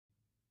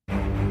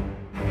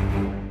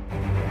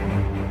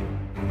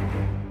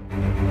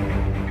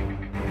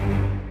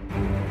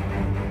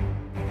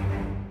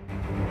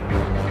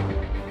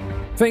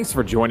Thanks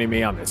for joining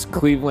me on this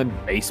Cleveland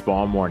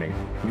baseball morning.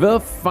 The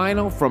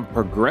final from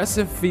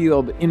Progressive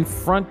Field in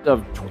front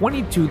of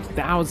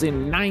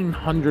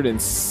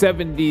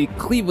 22,970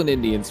 Cleveland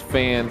Indians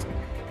fans.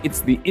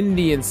 It's the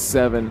Indians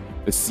 7,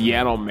 the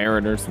Seattle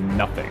Mariners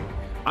nothing.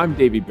 I'm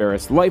Davey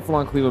Barris,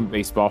 lifelong Cleveland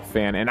baseball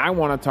fan, and I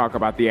want to talk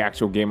about the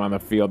actual game on the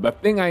field, the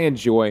thing I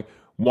enjoy,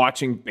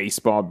 watching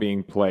baseball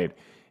being played.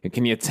 And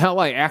can you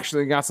tell I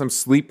actually got some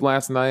sleep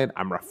last night?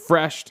 I'm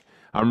refreshed.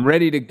 I'm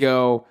ready to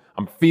go.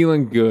 I'm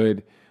feeling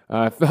good.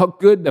 It felt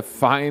good to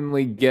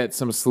finally get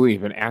some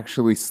sleep and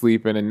actually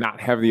sleep in and not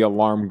have the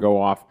alarm go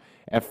off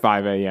at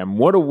 5 a.m.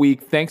 What a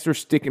week. Thanks for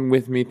sticking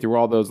with me through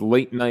all those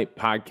late night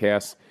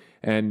podcasts.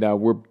 And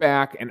we're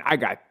back, and I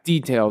got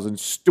details and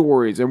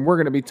stories, and we're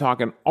going to be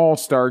talking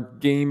all-star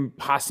game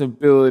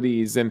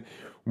possibilities, and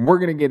we're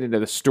going to get into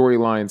the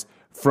storylines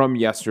from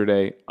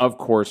yesterday, of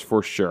course,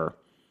 for sure.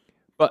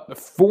 But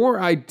before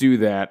I do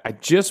that, I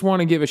just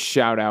want to give a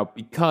shout-out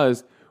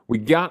because we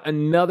got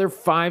another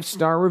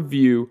 5-star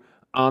review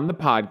on the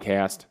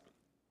podcast.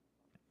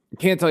 I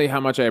can't tell you how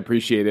much I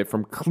appreciate it.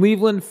 From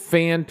Cleveland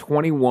Fan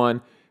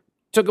 21,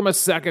 took him a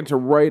second to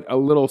write a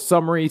little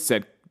summary.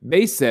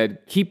 They said,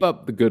 keep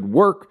up the good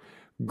work.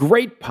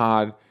 Great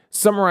pod.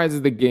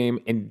 Summarizes the game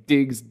and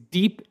digs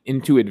deep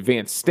into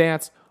advanced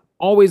stats.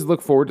 Always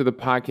look forward to the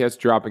podcast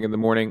dropping in the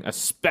morning,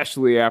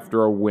 especially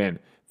after a win.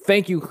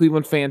 Thank you,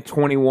 Cleveland Fan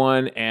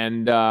 21.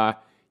 And it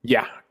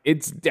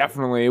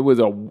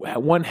was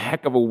one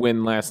heck of a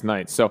win last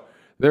night. So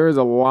there is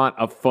a lot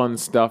of fun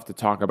stuff to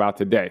talk about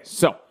today.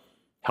 So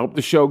help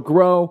the show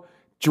grow.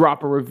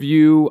 Drop a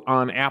review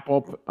on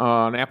Apple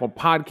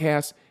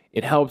Podcasts.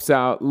 It helps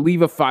out.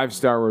 Leave a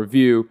 5-star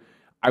review.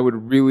 I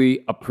would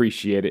really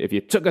appreciate it if you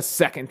took a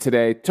second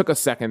today, took a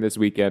second this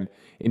weekend,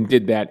 and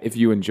did that if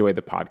you enjoy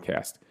the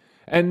podcast.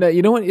 And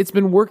you know what? It's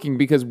been working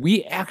because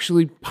we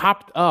actually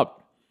popped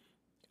up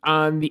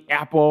on the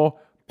Apple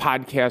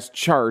Podcast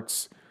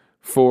charts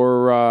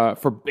for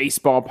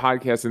baseball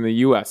podcasts in the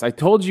U.S. I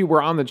told you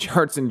we're on the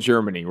charts in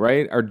Germany,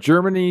 right? Our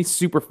Germany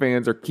super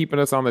fans are keeping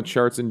us on the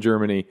charts in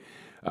Germany.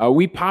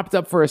 We popped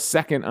up for a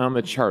second on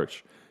the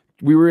charts.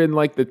 We were in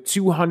like the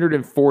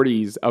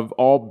 240s of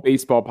all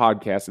baseball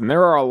podcasts, and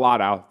there are a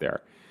lot out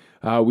there.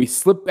 We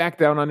slipped back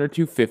down under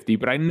 250,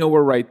 but I know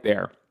we're right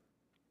there.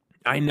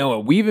 I know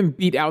it. We even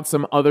beat out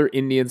some other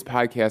Indians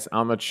podcasts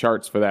on the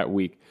charts for that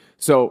week.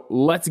 So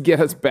let's get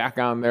us back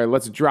on there.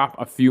 Let's drop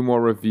a few more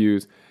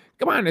reviews.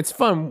 Come on, it's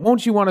fun.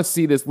 Won't you want to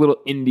see this little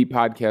indie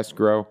podcast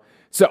grow?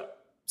 So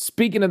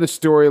speaking of the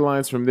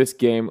storylines from this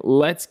game,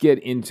 let's get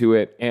into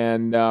it.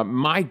 And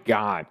my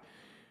God,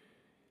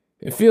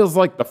 it feels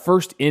like the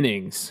first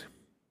innings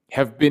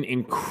have been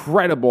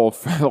incredible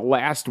for the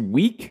last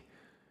week,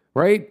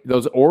 right?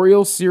 Those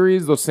Orioles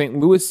series, those St.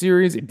 Louis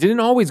series, it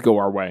didn't always go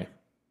our way.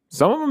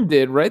 Some of them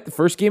did, right? The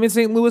first game in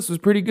St. Louis was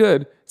pretty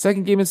good.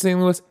 Second game in St.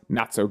 Louis,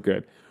 not so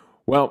good.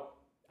 Well,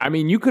 I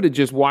mean, you could have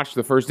just watched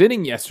the first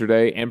inning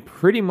yesterday and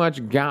pretty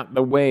much got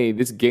the way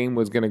this game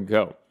was going to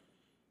go.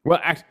 Well,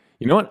 actually,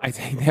 you know what? I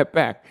take that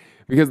back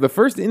because the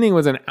first inning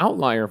was an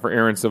outlier for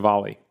Aaron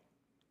Civale.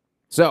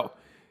 So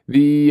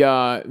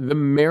the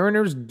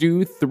Mariners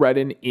do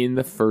threaten in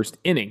the first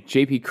inning.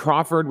 J.P.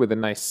 Crawford with a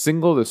nice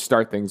single to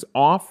start things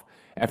off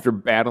after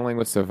battling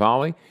with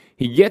Civale.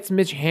 He gets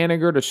Mitch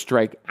Haniger to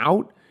strike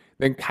out.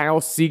 Then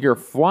Kyle Seager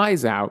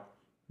flies out.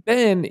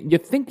 Then you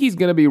think he's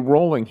going to be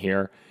rolling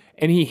here,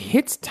 and he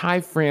hits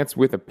Ty France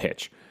with a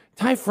pitch.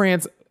 Ty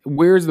France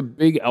wears the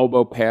big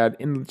elbow pad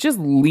and just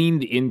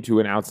leaned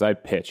into an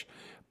outside pitch.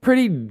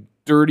 Pretty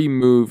dirty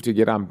move to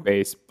get on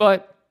base,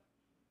 but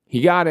he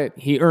got it.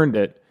 He earned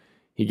it.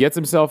 He gets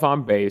himself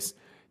on base.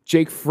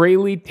 Jake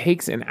Fraley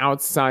takes an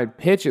outside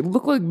pitch. It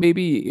looked like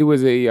maybe it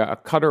was a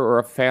cutter or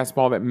a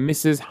fastball that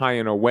misses high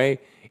and away.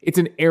 It's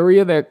an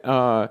area that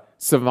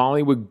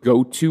Civale would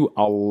go to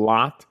a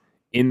lot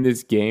in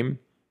this game,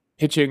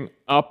 pitching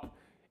up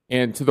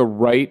and to the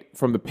right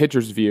from the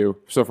pitcher's view.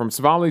 So from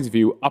Civale's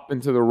view, up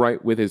and to the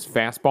right with his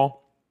fastball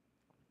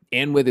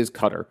and with his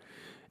cutter.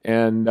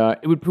 And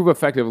it would prove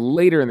effective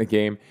later in the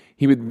game.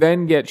 He would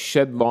then get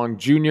Shed Long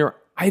Jr.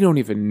 I don't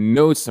even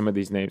know some of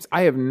these names.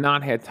 I have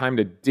not had time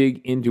to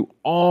dig into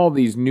all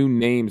these new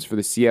names for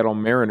the Seattle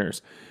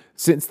Mariners.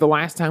 Since the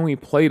last time we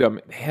played them,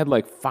 they had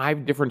like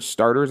 5 different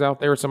starters out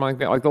there or something like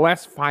that. Like the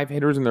last 5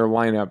 hitters in their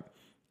lineup,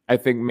 I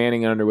think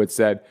Manning and Underwood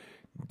said,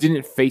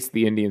 didn't face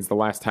the Indians the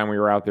last time we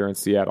were out there in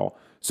Seattle.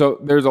 So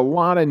there's a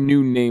lot of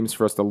new names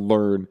for us to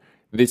learn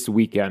this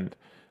weekend.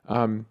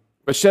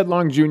 But Shed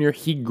Long Jr.,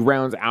 he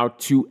grounds out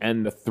to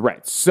end the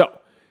threat. So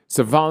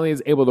Civale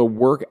is able to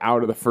work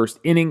out of the first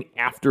inning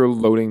after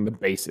loading the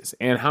bases.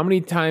 And how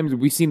many times have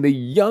we seen the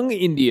young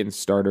Indian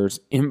starters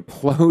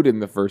implode in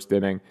the first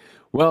inning?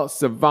 Well,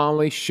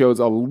 Civale shows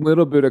a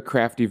little bit of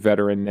crafty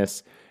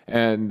veteranness.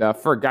 And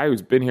for a guy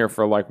who's been here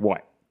for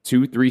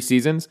 2-3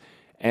 seasons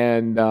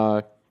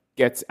and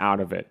gets out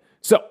of it.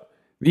 So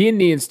the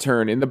Indians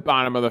turn in the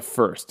bottom of the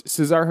first.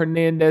 Cesar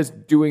Hernandez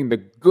doing the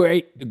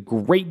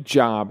great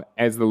job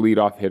as the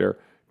leadoff hitter,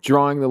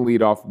 drawing the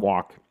leadoff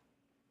walk.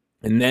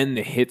 And then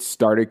the hits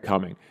started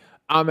coming.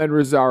 Ahmed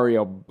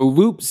Rosario,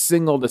 bloop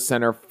single to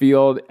center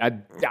field, a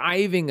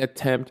diving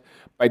attempt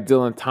by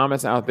Dylan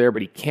Thomas out there,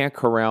 but he can't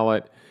corral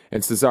it,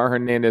 and Cesar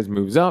Hernandez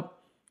moves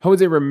up.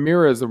 Jose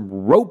Ramirez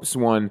ropes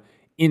one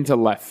into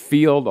left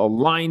field, a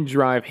line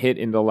drive hit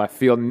into left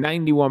field,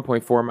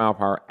 91.4 mile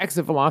per hour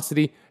exit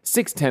velocity,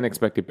 610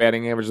 expected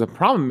batting average. The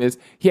problem is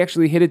he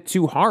actually hit it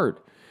too hard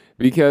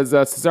because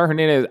Cesar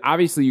Hernandez,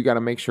 obviously you got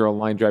to make sure a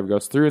line drive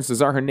goes through, and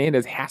Cesar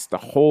Hernandez has to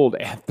hold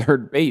at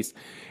third base.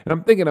 And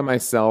I'm thinking to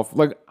myself,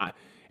 like,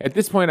 at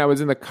this point I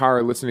was in the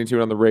car listening to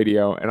it on the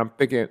radio, and I'm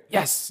thinking,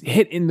 yes,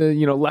 hit in the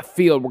left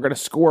field, we're going to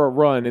score a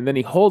run. And then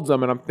he holds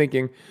them, and I'm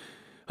thinking,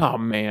 oh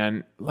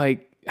man,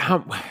 like,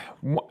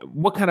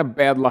 what kind of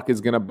bad luck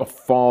is going to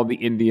befall the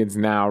Indians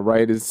now,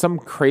 right? Is some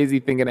crazy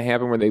thing going to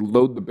happen where they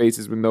load the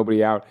bases with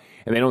nobody out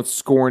and they don't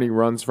score any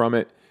runs from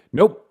it?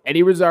 Nope.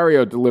 Eddie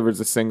Rosario delivers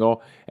a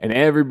single and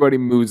everybody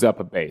moves up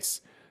a base.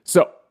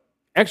 So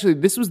actually,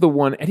 this was the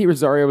one, Eddie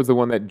Rosario was the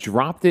one that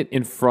dropped it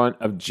in front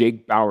of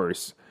Jake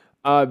Bauers.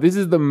 This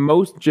is the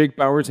most Jake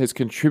Bauers has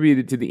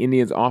contributed to the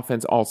Indians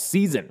offense all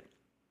season.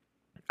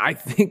 I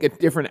think a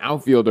different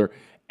outfielder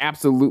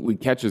absolutely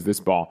catches this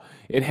ball.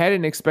 It had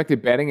an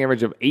expected batting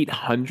average of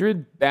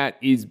 800. That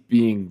is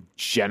being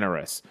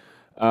generous.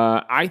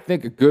 I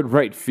think a good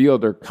right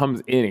fielder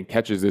comes in and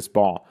catches this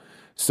ball.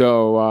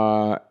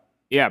 So,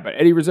 but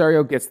Eddie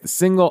Rosario gets the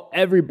single.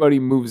 Everybody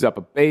moves up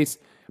a base.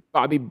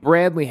 Bobby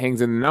Bradley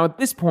hangs in. Now, at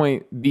this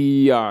point,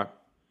 the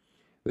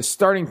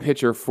starting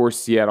pitcher for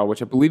Seattle,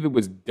 which I believe it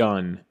was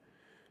Dunn,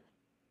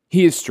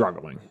 he is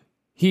struggling.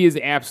 He is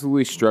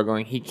absolutely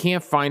struggling. He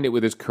can't find it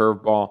with his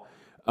curveball.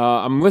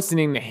 I'm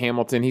listening to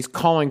Hamilton. He's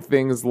calling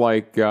things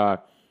like,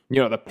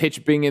 the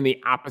pitch being in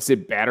the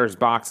opposite batter's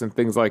box and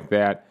things like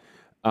that.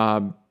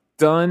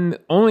 Dunn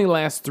only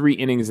lasts 3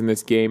 innings in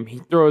this game. He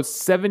throws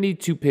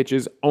 72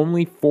 pitches,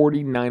 only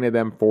 49 of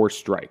them 4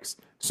 strikes.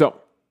 So,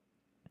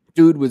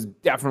 dude was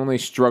definitely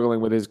struggling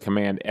with his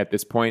command at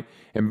this point.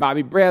 And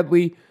Bobby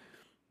Bradley,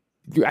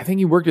 I think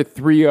he worked at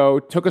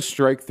 3-0, took a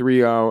strike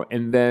 3-0,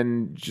 and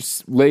then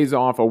just lays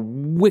off a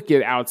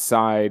wicked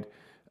outside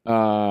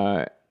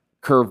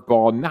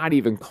curveball, not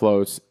even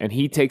close, and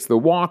he takes the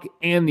walk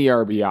and the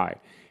RBI.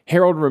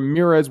 Harold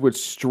Ramirez would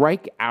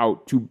strike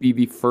out to be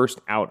the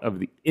first out of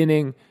the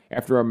inning.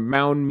 After a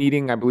mound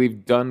meeting, I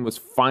believe Dunn was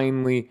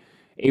finally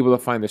able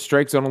to find the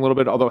strike zone a little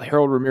bit, although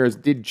Harold Ramirez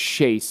did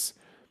chase.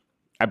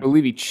 I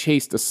believe he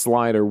chased a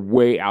slider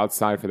way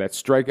outside for that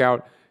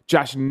strikeout.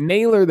 Josh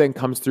Naylor then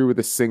comes through with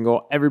a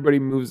single. Everybody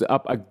moves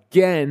up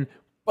again,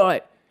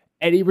 but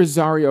Eddie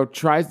Rosario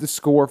tries to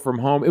score from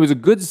home. It was a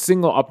good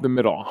single up the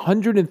middle.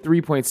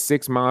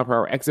 103.6 mile per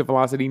hour exit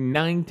velocity,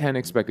 910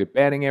 expected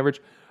batting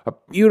average. A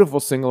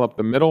beautiful single up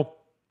the middle.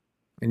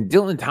 And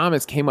Dylan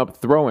Thomas came up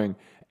throwing.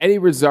 Eddie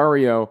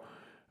Rosario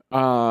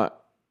has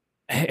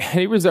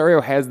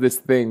this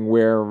thing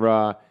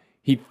where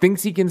he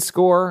thinks he can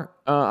score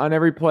on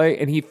every play,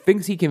 and he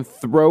thinks he can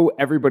throw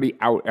everybody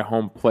out at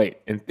home plate.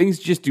 And things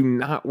just do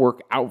not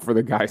work out for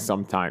the guy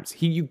sometimes.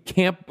 You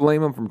can't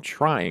blame him from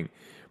trying,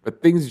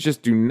 but things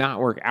just do not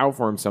work out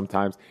for him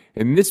sometimes.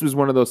 And this was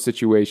one of those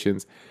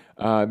situations.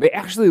 They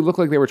actually looked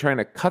like they were trying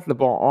to cut the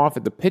ball off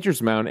at the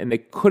pitcher's mound, and they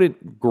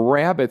couldn't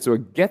grab it, so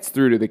it gets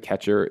through to the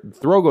catcher. The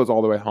throw goes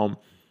all the way home.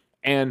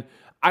 And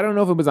I don't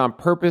know if it was on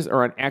purpose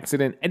or on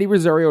accident. Eddie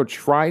Rosario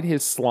tried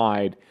his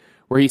slide,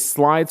 where he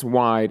slides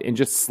wide and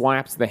just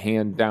slaps the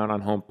hand down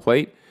on home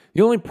plate.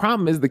 The only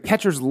problem is the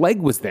catcher's leg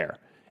was there.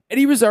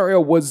 Eddie Rosario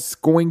was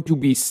going to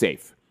be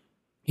safe.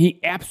 He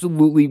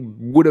absolutely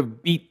would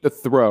have beat the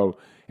throw,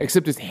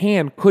 except his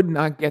hand could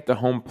not get to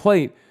home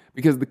plate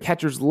because the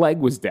catcher's leg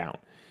was down.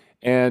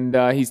 And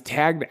he's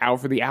tagged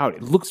out for the out.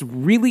 It looks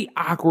really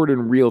awkward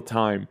in real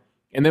time.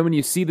 And then when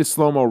you see the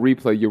slow-mo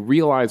replay, you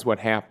realize what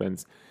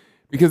happens.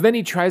 Because then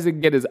he tries to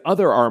get his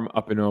other arm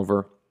up and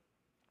over.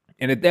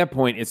 And at that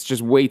point, it's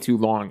just way too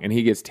long, and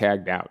he gets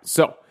tagged out.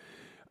 So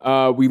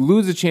we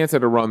lose a chance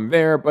at a run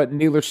there, but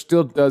Naylor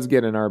still does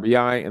get an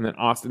RBI, and then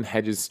Austin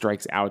Hedges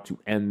strikes out to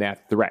end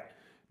that threat.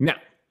 Now,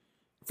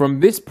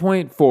 from this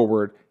point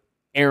forward,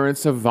 Aaron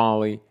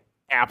Savali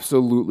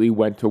absolutely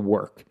went to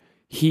work.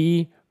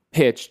 He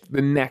pitched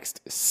the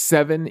next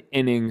 7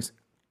 innings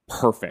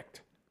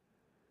perfect.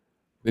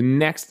 The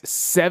next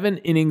 7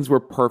 innings were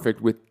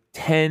perfect with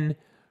 10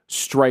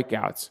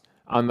 strikeouts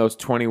on those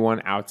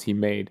 21 outs he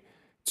made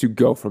to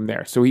go from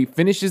there. So he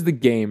finishes the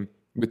game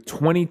with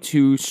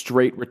 22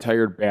 straight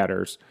retired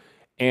batters,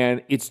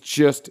 and it's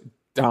just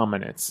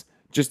dominance.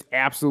 Just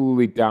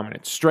absolutely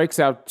dominant. Strikes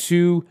out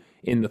 2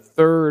 in the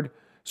 3rd,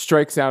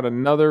 strikes out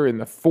another in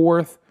the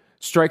 4th,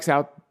 strikes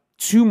out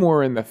 2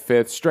 more in the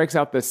 5th, strikes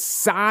out the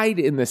side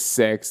in the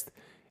 6th,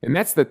 and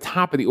that's the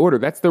top of the order.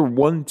 That's their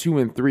 1, 2,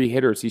 and 3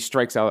 hitters he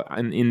strikes out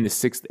in the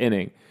 6th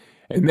inning.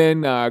 And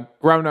then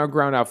ground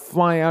out,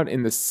 fly out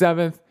in the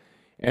 7th,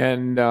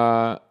 and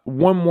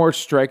 1 more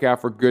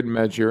strikeout for good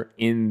measure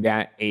in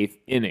that 8th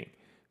inning.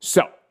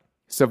 So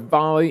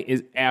Savali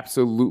is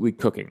absolutely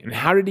cooking. And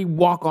how did he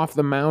walk off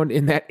the mound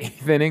in that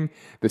 8th inning?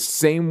 The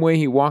same way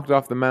he walked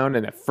off the mound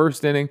in that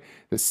 1st inning,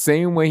 the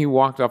same way he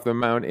walked off the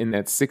mound in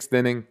that 6th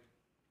inning.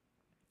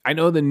 I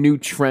know the new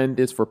trend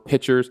is for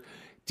pitchers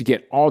to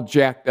get all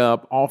jacked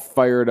up, all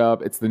fired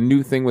up. It's the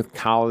new thing with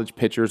college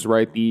pitchers,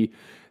 right?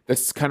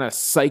 This kind of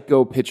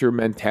psycho pitcher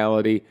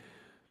mentality.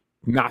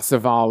 Not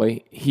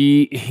Savali.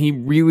 He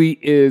really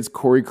is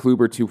Corey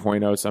Kluber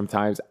 2.0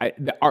 sometimes.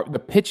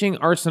 The pitching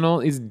arsenal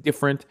is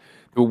different.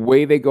 The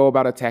way they go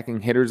about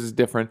attacking hitters is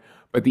different.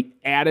 But the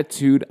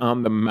attitude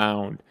on the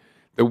mound,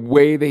 the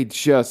way they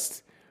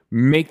just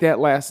make that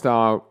last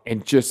out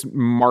and just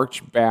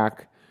march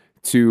back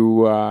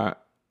to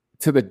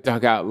the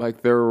dugout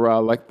like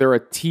they're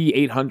a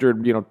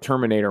T-800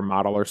 Terminator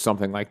model or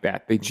something like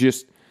that. They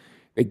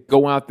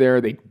go out there,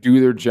 they do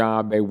their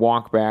job, they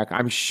walk back.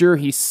 I'm sure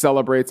he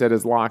celebrates at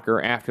his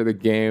locker after the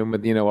game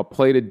with, a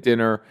plate of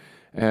dinner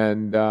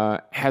and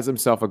has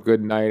himself a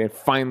good night and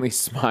finally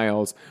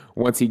smiles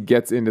once he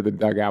gets into the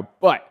dugout.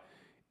 But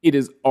it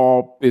is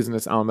all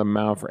business on the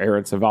mound for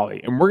Aaron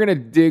Civale. And we're going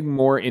to dig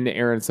more into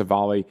Aaron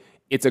Civale.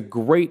 It's a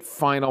great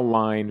final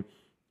line.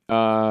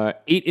 8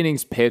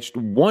 innings pitched,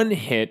 1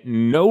 hit,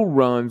 no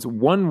runs,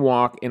 1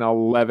 walk, and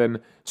 11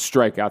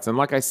 strikeouts. And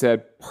like I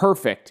said,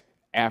 perfect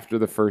after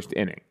the first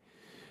inning.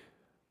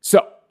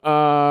 So,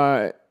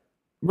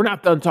 we're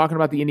not done talking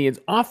about the Indians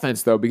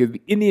offense, though, because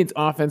the Indians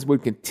offense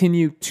would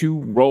continue to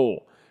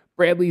roll.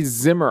 Bradley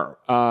Zimmer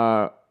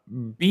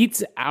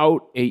beats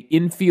out a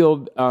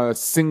infield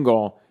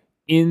single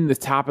in the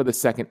top of the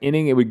second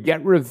inning. It would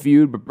get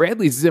reviewed, but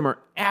Bradley Zimmer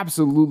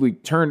absolutely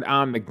turned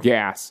on the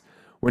gas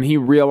when he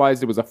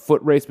realized it was a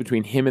foot race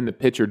between him and the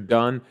pitcher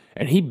Dunn,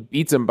 and he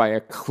beats him by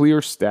a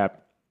clear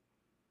step.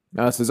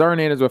 Cesar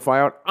Hernandez would fly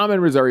out. Ahmed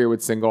Rosario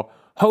would single.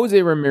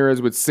 Jose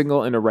Ramirez would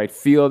single into right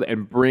field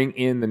and bring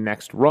in the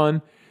next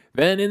run.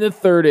 Then in the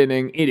third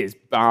inning, it is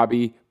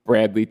Bobby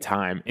Bradley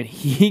time, and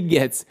he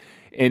gets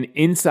an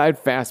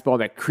inside fastball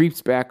that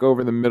creeps back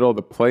over the middle of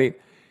the plate.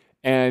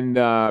 And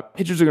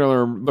pitchers are going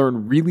to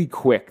learn really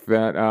quick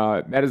that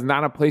that is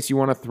not a place you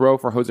want to throw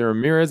for Jose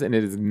Ramirez, and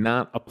it is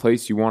not a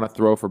place you want to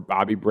throw for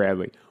Bobby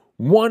Bradley.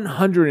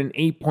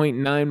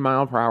 108.9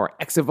 mile per hour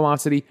exit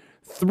velocity,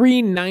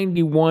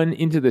 391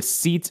 into the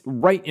seats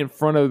right in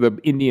front of the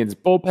Indians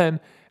bullpen,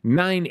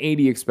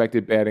 980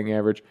 expected batting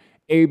average,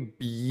 a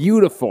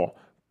beautiful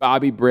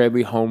Bobby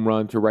Bradley home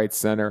run to right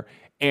center,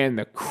 and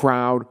the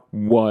crowd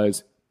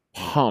was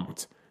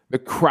pumped. The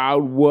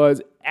crowd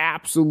was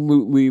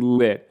absolutely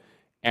lit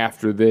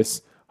after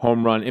this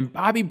home run. And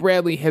Bobby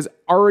Bradley has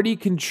already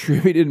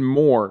contributed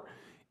more,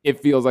 it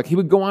feels like. He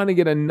would go on to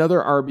get another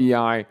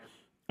RBI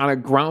on a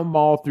ground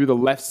ball through the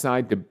left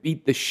side to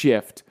beat the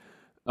shift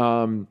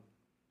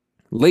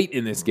late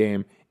in this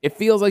game. It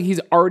feels like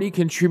he's already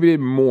contributed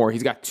more.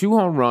 He's got 2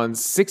 home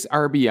runs, 6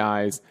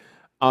 RBIs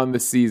on the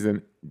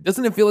season.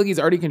 Doesn't it feel like he's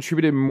already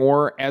contributed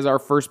more as our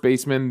first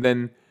baseman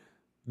than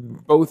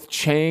both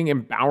Chang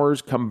and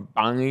Bowers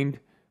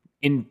combined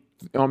in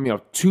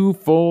 2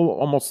 full,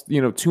 almost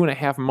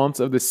 2.5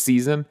 months of the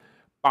season?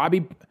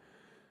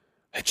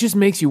 It just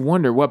makes you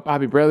wonder what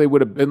Bobby Bradley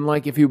would have been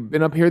like if he'd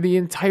been up here the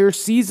entire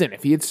season,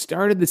 if he had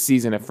started the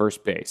season at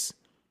first base.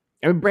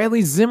 I mean,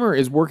 Bradley Zimmer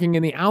is working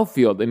in the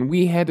outfield, and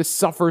we had to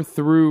suffer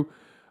through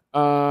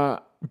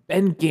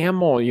Ben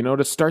Gamble,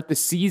 to start the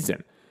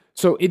season.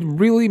 So it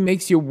really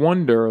makes you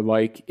wonder,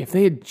 if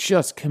they had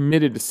just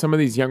committed to some of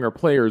these younger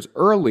players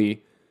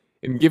early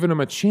and given them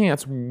a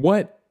chance,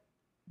 what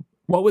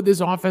would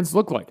this offense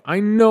look like? I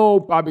know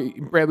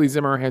Bradley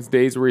Zimmer has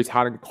days where he's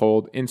hot and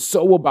cold, and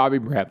so will Bobby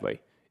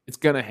Bradley. It's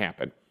going to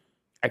happen.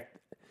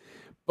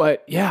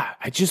 But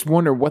I just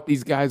wonder what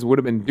these guys would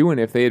have been doing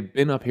if they had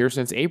been up here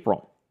since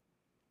April.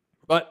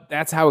 But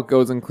that's how it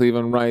goes in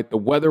Cleveland, right? The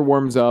weather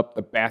warms up,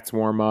 the bats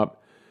warm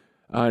up.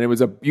 And it was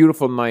a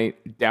beautiful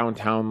night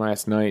downtown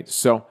last night.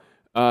 So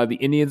the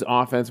Indians'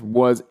 offense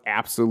was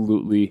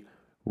absolutely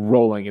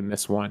rolling in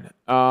this one.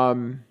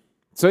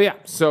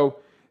 So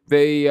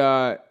they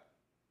add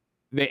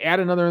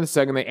another in the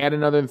second, they add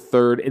another in the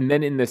third, and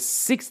then in the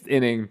 6th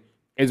inning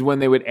is when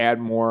they would add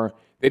more.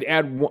 They'd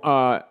add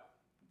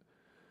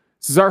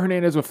Cesar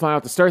Hernandez would fly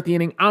out to start the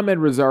inning. Ahmed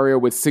Rosario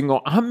would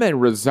single. Ahmed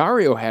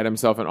Rosario had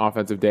himself an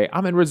offensive day.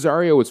 Ahmed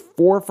Rosario was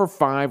 4 for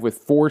 5 with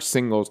 4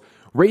 singles,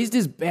 raised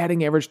his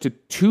batting average to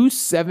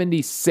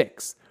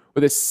 276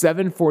 with a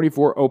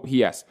 744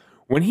 OPS.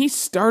 When he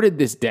started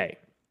this day,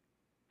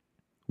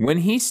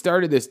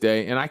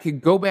 and I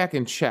could go back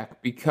and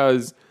check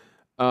because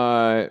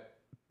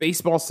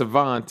Baseball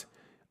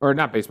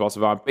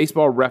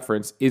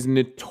Reference is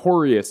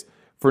notorious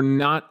for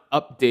not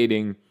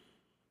updating,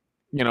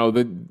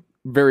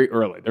 very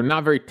early. They're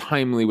not very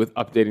timely with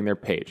updating their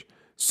page.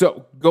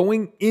 So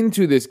going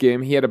into this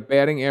game, he had a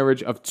batting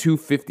average of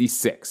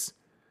 256.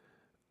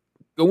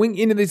 Going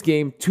into this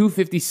game,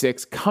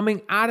 256.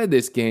 Coming out of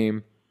this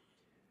game,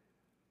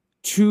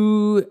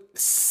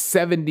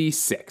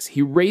 276.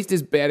 He raised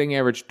his batting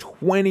average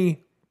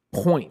 20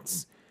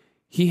 points.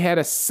 He had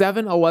a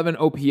 711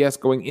 OPS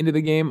going into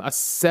the game, a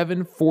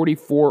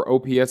 744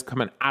 OPS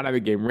coming out of the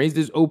game. Raised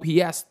his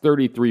OPS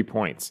 33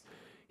 points.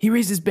 He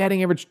raised his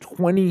batting average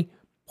 20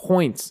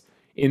 points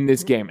in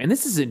this game. And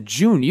this is in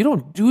June. You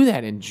don't do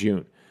that in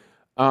June.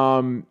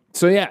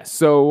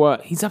 So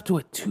he's up to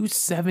a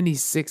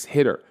 276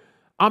 hitter.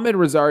 Ahmed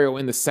Rosario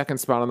in the second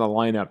spot on the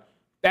lineup.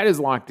 That is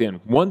locked in.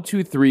 1,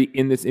 2, 3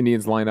 in this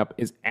Indians lineup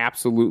is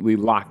absolutely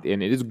locked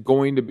in. It is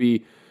going to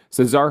be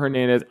Cesar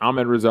Hernandez,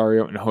 Ahmed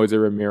Rosario, and Jose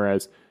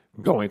Ramirez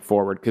going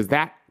forward because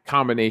that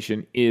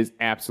combination is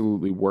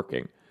absolutely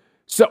working.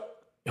 So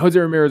Jose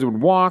Ramirez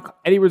would walk.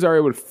 Eddie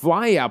Rosario would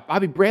fly out.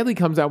 Bobby Bradley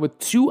comes out with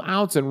 2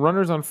 outs and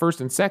runners on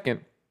first and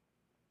second.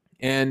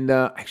 And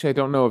actually, I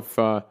don't know if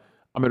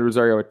Ahmed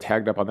Rosario had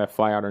tagged up on that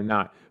flyout or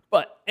not.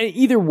 But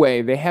either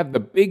way, they have the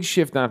big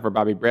shift on for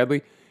Bobby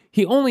Bradley.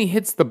 He only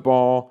hits the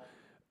ball,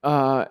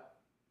 it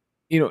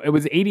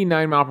was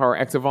 89 mile per hour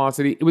exit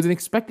velocity. It was an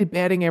expected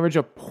batting average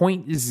of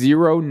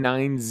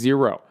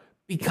 .090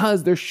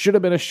 because there should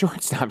have been a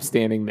shortstop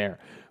standing there.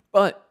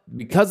 But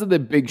because of the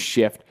big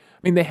shift,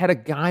 they had a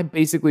guy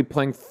basically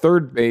playing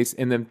third base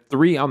and then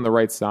 3 on the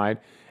right side,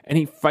 and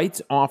he fights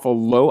off a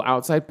low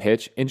outside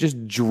pitch and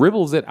just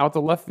dribbles it out to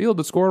left field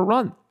to score a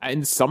run.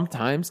 And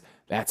sometimes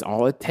that's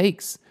all it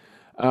takes.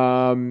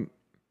 The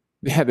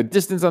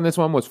distance on this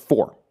one was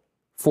 4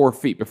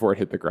 feet before it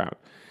hit the ground.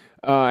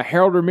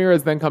 Harold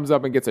Ramirez then comes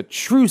up and gets a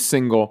true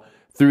single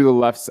through the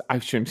left side. I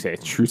shouldn't say a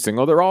true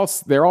single. They're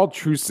all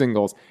true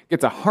singles.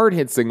 Gets a hard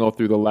hit single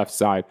through the left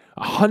side.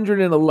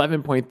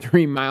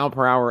 111.3 mile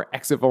per hour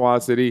exit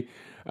velocity.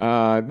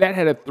 That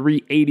had a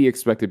 380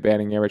 expected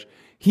batting average.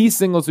 He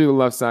singles through the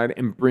left side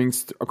and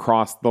brings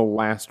across the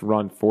last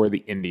run for the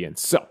Indians.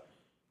 So,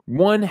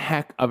 one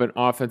heck of an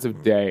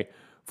offensive day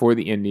for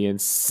the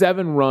Indians.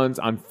 7 runs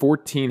on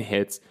 14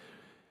 hits.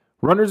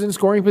 Runners in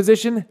scoring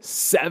position,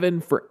 7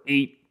 for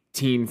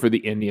 18 for the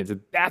Indians. And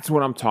that's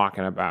what I'm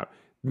talking about.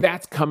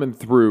 That's coming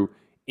through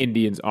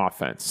Indians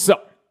offense. So,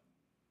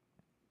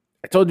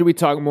 I told you we'd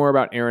talk more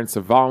about Aaron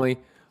Civale.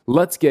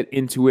 Let's get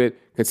into it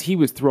because he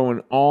was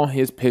throwing all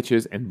his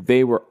pitches and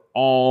they were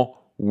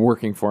all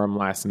working for him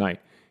last night.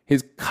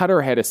 His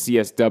cutter had a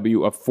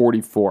CSW of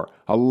 44.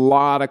 A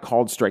lot of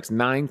called strikes,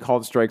 9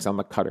 called strikes on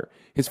the cutter.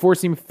 His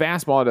four-seam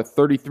fastball had a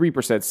 33%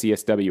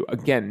 CSW.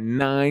 Again,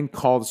 9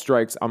 called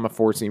strikes on the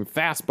four-seam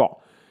fastball.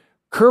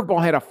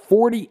 Curveball had a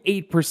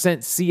 48%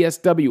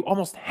 CSW.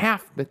 Almost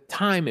half the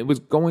time it was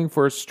going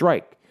for a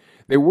strike.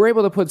 They were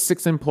able to put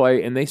 6 in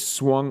play, and they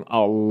swung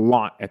a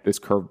lot at this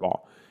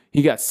curveball.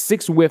 He got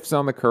 6 whiffs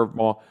on the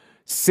curveball,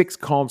 6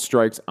 called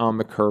strikes on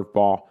the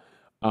curveball.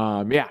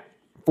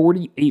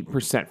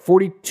 48%,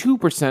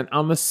 42%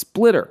 on the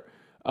splitter.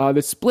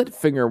 The split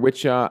finger,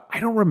 which I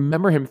don't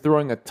remember him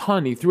throwing a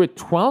ton. He threw it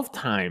 12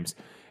 times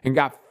and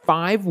got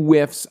 5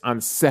 whiffs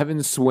on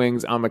 7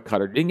 swings on the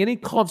cutter. Didn't get any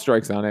called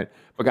strikes on it,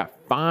 but got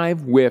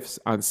 5 whiffs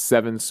on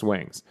 7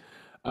 swings.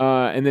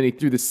 And then he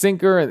threw the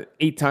sinker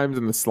 8 times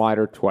and the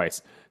slider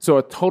twice. So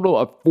a total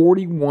of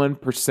 41%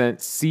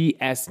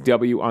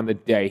 CSW on the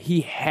day.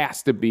 He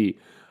has to be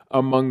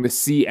among the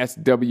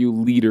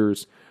CSW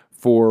leaders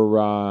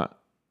for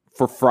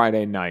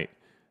Friday night.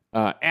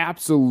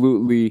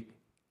 Absolutely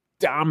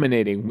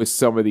dominating with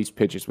some of these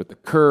pitches, with the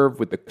curve,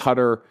 with the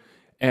cutter,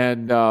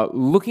 and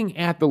looking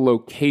at the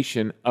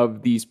location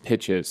of these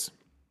pitches.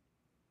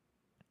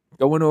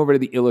 Going over to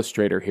the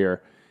illustrator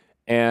here,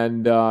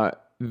 and the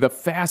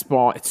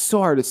fastball, it's so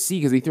hard to see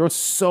because he throws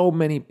so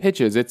many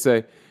pitches. It's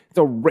a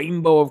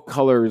rainbow of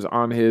colors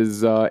on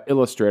his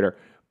illustrator,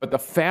 but the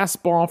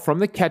fastball from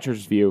the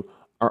catcher's view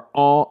are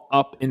all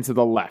up into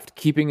the left,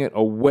 keeping it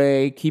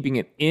away, keeping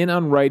it in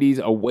on righties,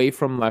 away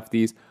from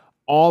lefties.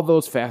 All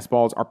those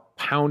fastballs are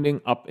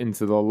pounding up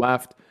into the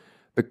left.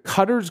 The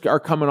cutters are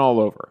coming all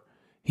over.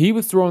 He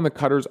was throwing the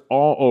cutters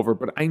all over,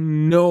 but I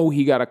know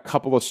he got a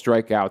couple of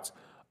strikeouts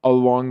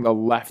along the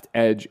left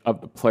edge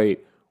of the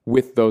plate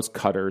with those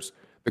cutters.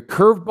 The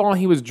curveball,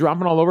 he was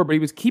dropping all over, but he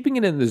was keeping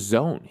it in the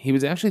zone. He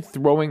was actually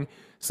throwing.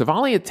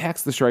 Civale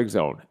attacks the strike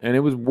zone, and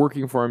it was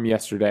working for him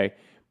yesterday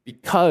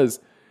because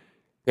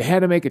they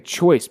had to make a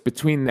choice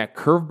between that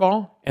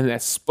curveball and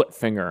that split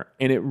finger,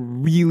 and it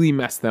really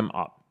messed them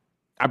up.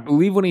 I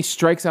believe when he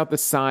strikes out the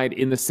side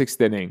in the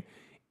 6th inning,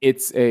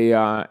 it's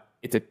a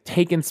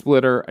taken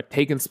splitter,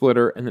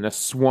 and then a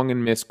swung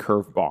and miss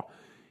curveball.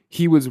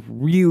 He was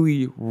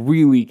really,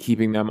 really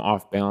keeping them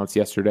off balance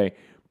yesterday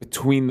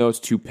between those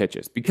 2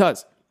 pitches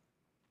because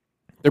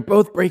they're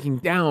both breaking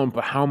down,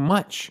 but how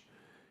much?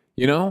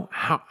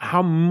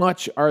 How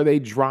much are they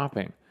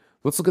dropping?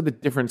 Let's look at the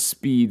different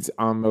speeds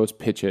on those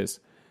pitches.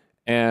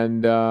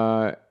 And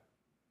the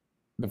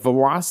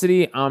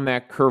velocity on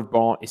that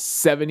curveball is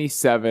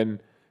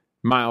 77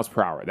 miles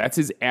per hour. That's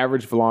his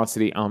average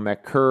velocity on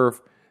that curve.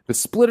 The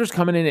splitter's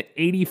coming in at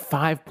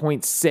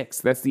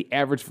 85.6. That's the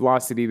average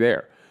velocity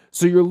there.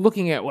 So you're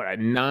looking at a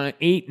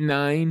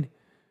 9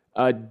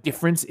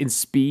 difference in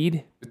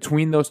speed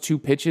between those 2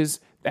 pitches.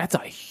 That's a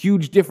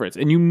huge difference.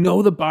 And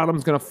the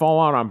bottom's going to fall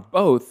out on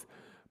both.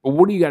 But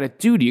what do you got to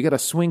do? Do you got to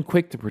swing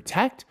quick to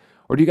protect?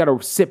 Or do you got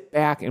to sit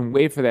back and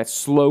wait for that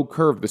slow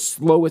curve, the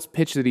slowest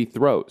pitch that he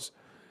throws?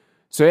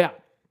 So,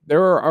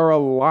 there are a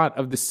lot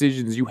of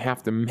decisions you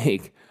have to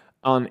make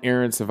on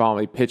Aaron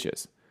Civale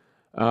pitches.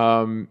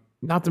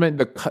 not to mention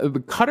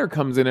the cutter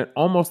comes in at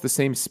almost the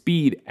same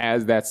speed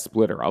as that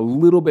splitter, a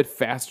little bit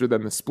faster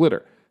than the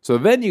splitter. So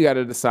then you got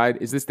to decide,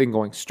 is this thing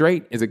going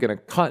straight? Is it going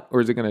to cut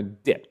or is it going to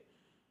dip?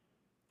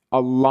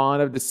 A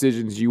lot of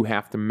decisions you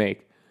have to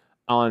make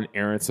on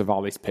Aaron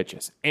Civale's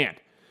pitches. And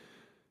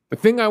the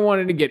thing I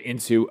wanted to get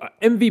into,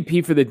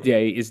 MVP for the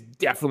day is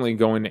definitely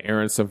going to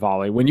Aaron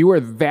Civale. When you are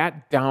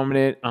that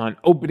dominant on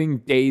opening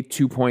day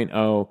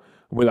 2.0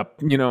 with a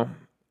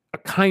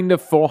kind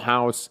of full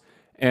house,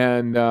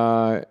 and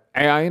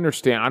I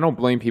understand. I don't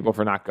blame people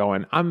for not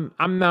going. I'm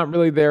not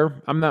really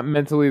there. I'm not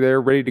mentally there,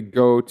 ready to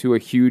go to a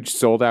huge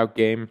sold out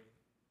game.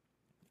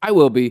 I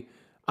will be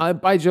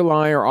by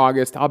July or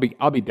August. I'll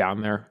be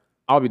down there.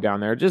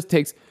 It just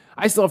takes.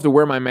 I still have to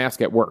wear my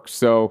mask at work,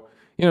 so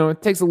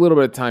it takes a little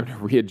bit of time to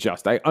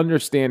readjust. I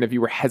understand if you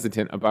were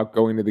hesitant about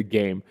going to the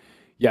game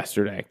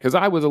yesterday, because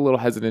I was a little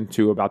hesitant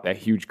too about that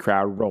huge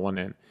crowd rolling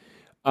in.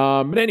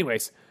 But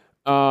anyways,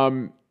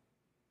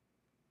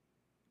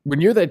 when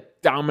you're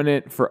that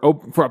dominant for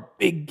a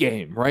big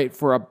game, right?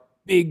 For a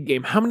big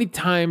game, how many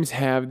times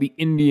have the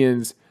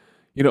Indians,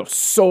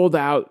 sold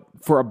out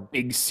for a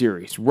big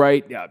series,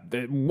 right?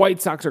 The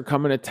White Sox are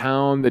coming to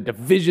town. The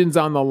division's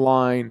on the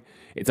line.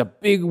 It's a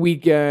big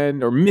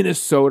weekend. Or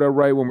Minnesota,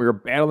 right? When we were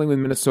battling with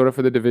Minnesota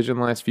for the division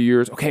the last few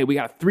years. Okay, we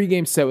got a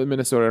 3-game set with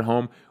Minnesota at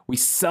home. We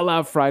sell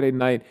out Friday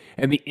night,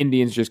 and the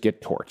Indians just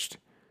get torched.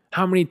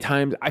 How many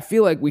times? I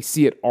feel like we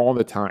see it all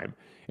the time.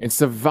 And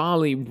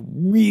Civale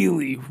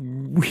really,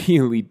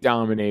 really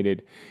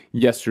dominated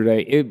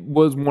yesterday. It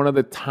was one of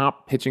the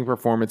top pitching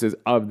performances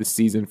of the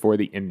season for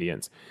the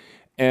Indians.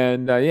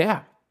 And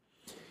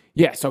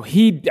so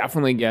he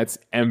definitely gets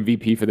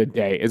MVP for the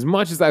day. As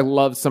much as I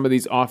love some of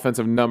these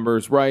offensive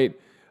numbers, right?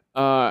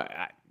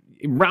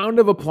 Round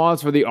of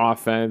applause for the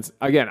offense.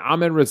 Again,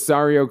 Ahmed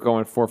Rosario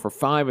going 4 for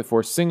 5 with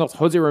 4 singles.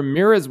 Jose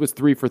Ramirez was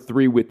 3 for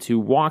 3 with 2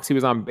 walks. He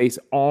was on base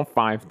all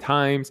 5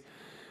 times.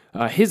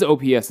 His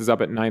OPS is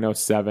up at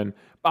 907.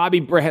 Bobby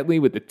Bradley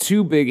with the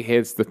 2 big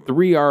hits, the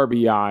 3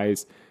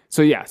 RBIs.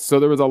 So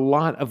there was a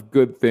lot of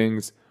good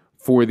things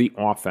for the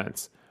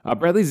offense.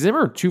 Bradley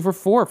Zimmer, 2 for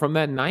 4 from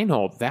that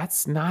 9-hole.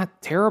 That's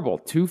not terrible.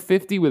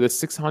 250 with a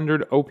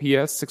 600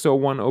 OPS,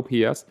 601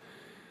 OPS.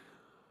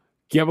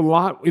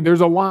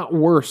 There's a lot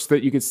worse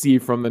that you could see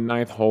from the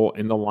 9th hole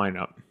in the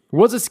lineup. It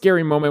was a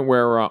scary moment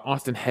where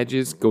Austin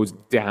Hedges goes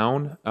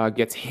down,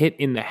 gets hit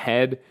in the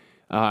head.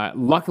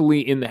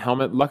 Luckily in the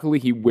helmet,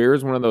 he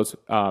wears one of those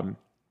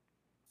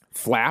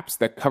flaps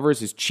that covers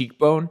his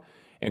cheekbone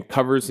and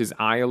covers his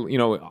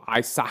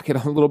eye socket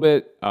a little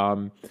bit,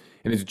 and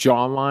his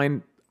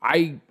jawline.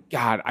 I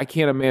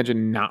can't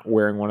imagine not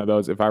wearing one of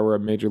those if I were a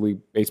Major League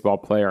Baseball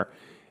player.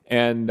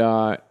 And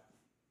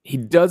he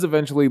does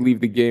eventually leave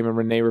the game, and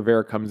Rene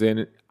Rivera comes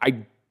in.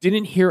 I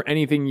didn't hear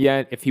anything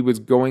yet if he was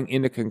going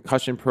into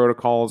concussion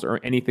protocols or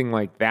anything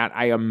like that.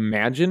 I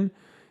imagine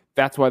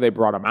that's why they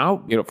brought him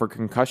out, for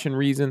concussion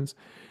reasons.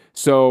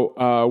 So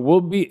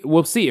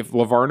we'll see if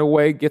LeVar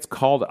Noé gets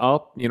called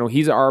up.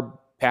 He's our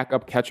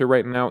backup catcher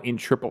right now in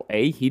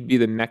AAA. He'd be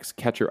the next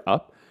catcher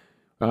up.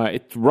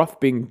 It's rough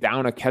being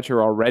down a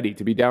catcher already.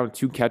 To be down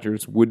 2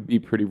 catchers would be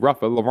pretty rough.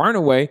 But LeVar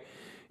Noé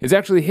is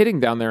actually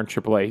hitting down there in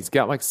AAA. He's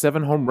got like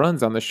 7 home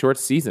runs on the short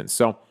season.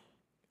 So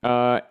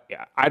I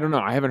don't know.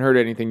 I haven't heard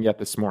anything yet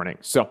this morning.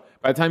 So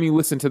by the time you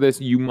listen to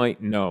this, you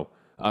might know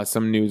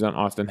some news on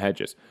Austin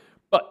Hedges.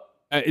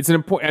 It's an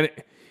important,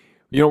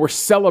 we're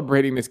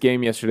celebrating this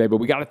game yesterday, but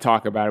we got to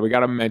talk about it. We got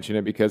to mention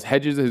it because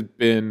Hedges has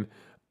been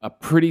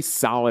pretty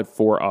solid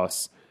for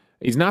us.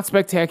 He's not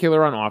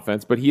spectacular on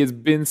offense, but he has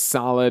been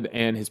solid,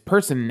 and his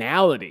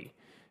personality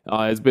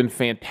has been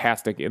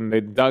fantastic in the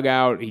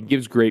dugout. He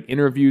gives great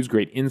interviews,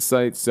 great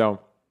insights.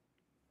 So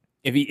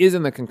if he is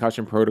in the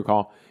concussion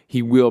protocol,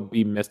 he will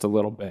be missed a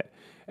little bit.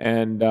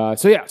 And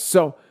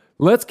so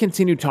let's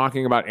continue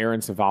talking about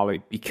Aaron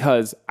Civale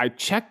because I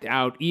checked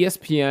out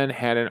ESPN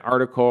had an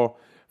article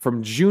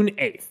from June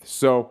 8th,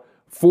 so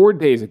 4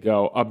 days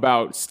ago,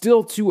 about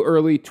still too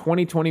early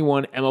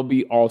 2021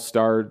 MLB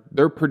All-Star,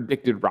 their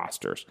predicted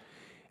rosters.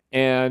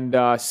 And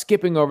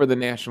skipping over the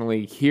National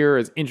League here,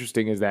 as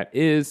interesting as that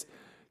is,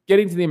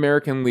 getting to the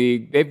American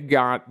League, they've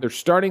got their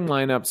starting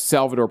lineup: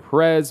 Salvador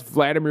Perez,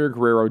 Vladimir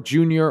Guerrero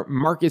Jr.,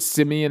 Marcus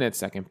Semien at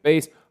second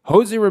base,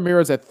 Jose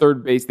Ramirez at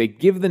third base. They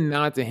give the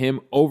nod to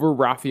him over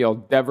Rafael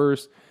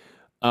Devers.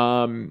 We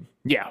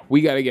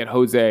got to get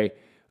Jose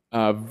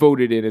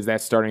voted in as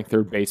that starting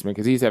third baseman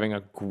because he's having a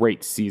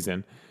great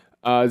season.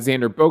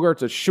 Xander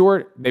Bogaerts at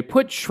short. They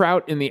put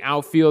Trout in the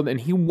outfield,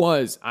 and he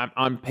was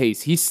on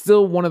pace. He's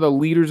still one of the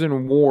leaders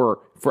in WAR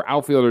for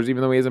outfielders,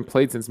 even though he hasn't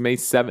played since May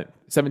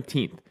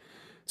 17th.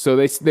 So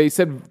they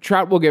said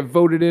Trout will get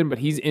voted in, but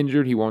he's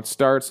injured. He won't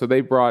start. So they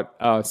brought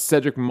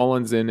Cedric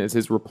Mullins in as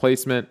his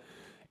replacement.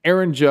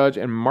 Aaron Judge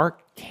and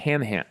Mark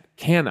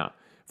Canha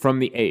from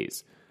the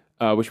A's,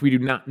 which we do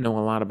not know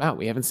a lot about.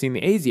 We haven't seen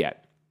the A's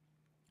yet.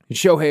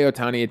 Shohei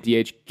Ohtani at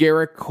DH,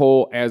 Garrett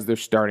Cole as their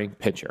starting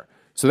pitcher.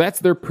 So that's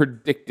their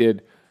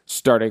predicted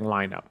starting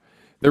lineup.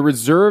 The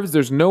reserves,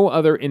 there's no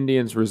other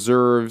Indians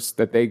reserves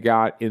that they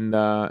got in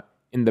the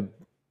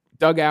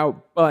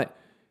dugout, but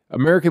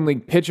American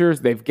League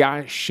pitchers, they've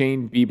got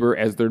Shane Bieber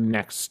as their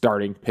next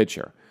starting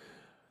pitcher.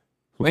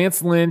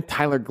 Lance Lynn,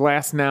 Tyler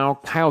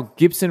Glasnow, Kyle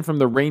Gibson from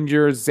the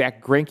Rangers,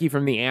 Zach Greinke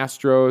from the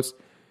Astros,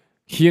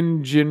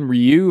 Hyunjin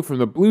Ryu from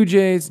the Blue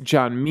Jays,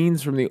 John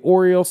Means from the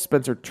Orioles,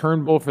 Spencer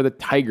Turnbull for the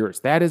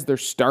Tigers. That is their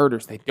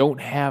starters. They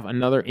don't have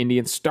another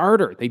Indian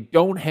starter. They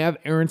don't have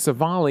Aaron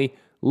Savali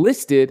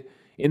listed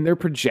in their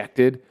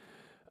projected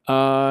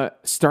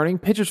starting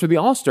pitchers for the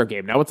All-Star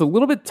game. Now, it's a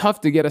little bit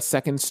tough to get a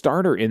second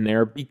starter in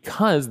there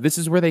because this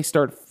is where they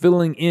start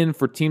filling in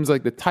for teams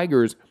like the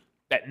Tigers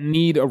that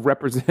need a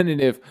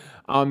representative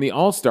on the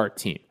All-Star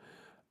team.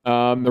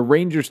 The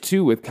Rangers,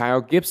 too, with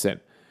Kyle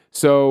Gibson.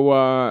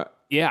 So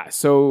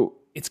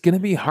it's going to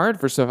be hard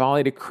for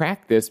Savali to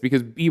crack this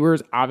because Bieber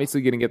is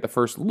obviously going to get the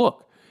first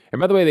look. And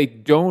by the way, they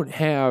don't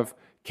have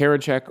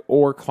Karinchak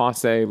or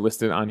Clase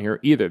listed on here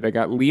either. They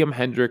got Liam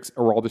Hendriks,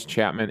 Aroldis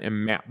Chapman,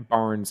 and Matt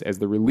Barnes as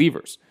the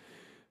relievers.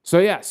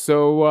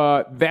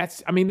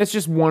 That's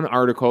just one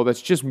article.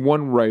 That's just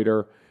one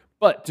writer.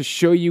 But to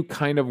show you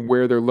kind of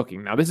where they're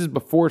looking. Now, this is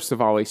before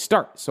Savali's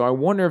start. So I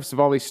wonder if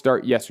Savali's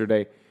start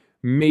yesterday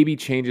maybe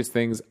changes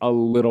things a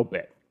little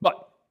bit.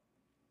 But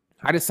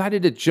I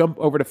decided to jump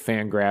over to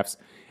Fangraphs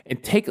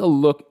and take a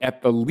look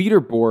at the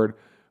leaderboard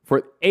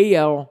for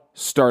AL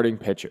starting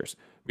pitchers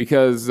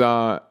because,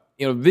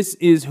 this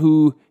is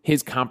who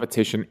his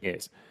competition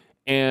is.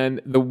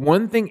 And the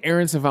one thing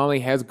Aaron Savali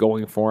has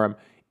going for him,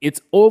 it's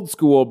old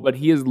school, but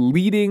he is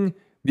leading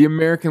the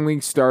American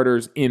League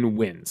starters in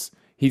wins.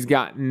 He's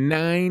got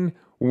 9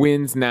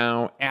 wins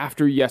now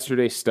after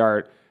yesterday's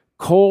start.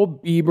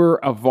 Cole, Bieber,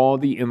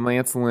 Eovaldi, and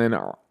Lance Lynn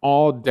are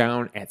all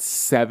down at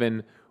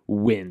 7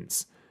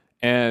 wins.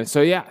 And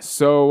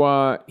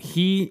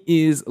he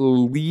is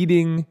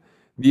leading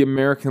the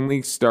American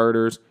League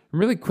starters.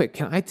 Really quick,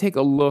 can I take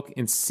a look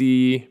and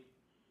see,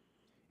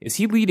 is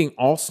he leading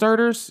all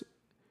starters?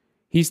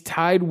 He's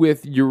tied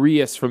with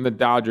Urias from the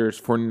Dodgers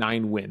for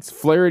 9 wins.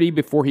 Flaherty,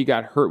 before he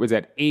got hurt, was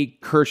at 8.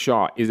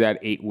 Kershaw is at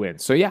 8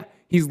 wins. So yeah,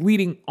 he's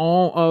leading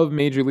all of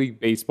Major League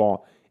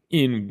Baseball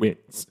in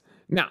wins.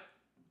 Now,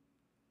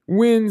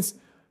 wins,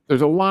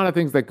 there's a lot of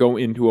things that go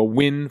into a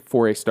win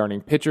for a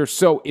starting pitcher,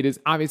 so it is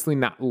obviously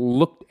not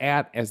looked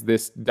at as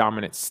this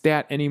dominant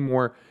stat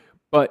anymore,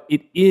 but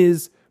it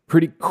is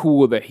pretty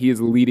cool that he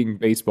is leading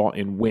baseball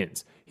in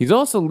wins. He's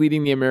also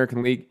leading the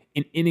American League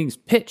in innings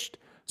pitched,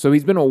 so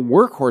he's been a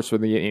workhorse for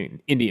the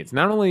Indians.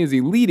 Not only is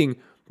he leading,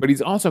 but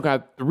he's also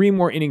got 3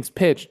 more innings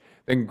pitched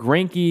than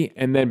Greinke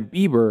and then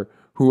Bieber,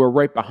 who are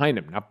right behind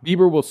him. Now,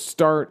 Bieber will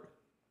start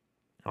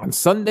on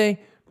Sunday,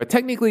 but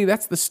technically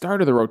that's the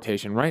start of the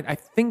rotation, right? I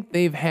think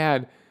they've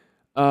had,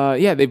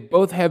 they've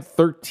both had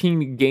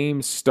 13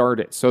 games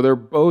started. So they're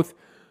both,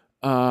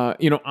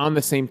 on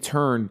the same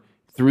turn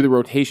through the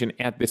rotation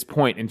at this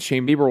point, and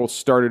Shane Bieber will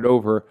start it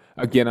over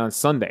again on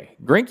Sunday.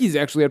 Greinke's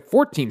actually had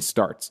 14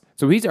 starts,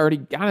 so he's already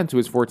got into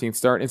his 14th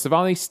start, and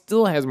Savali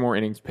still has more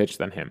innings pitched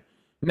than him.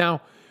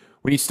 Now,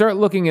 when you start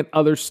looking at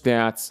other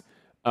stats,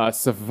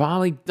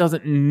 Savali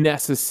doesn't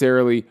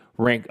necessarily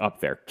rank up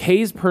there.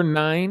 Ks per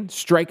 9,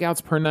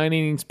 strikeouts per 9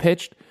 innings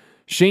pitched.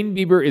 Shane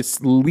Bieber is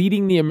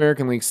leading the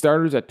American League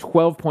starters at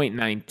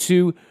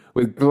 12.92,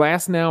 with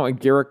Glasnow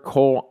and Garrett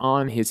Cole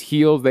on his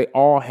heels. They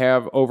all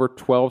have over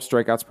 12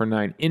 strikeouts per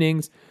 9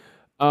 innings.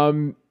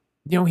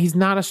 He's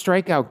not a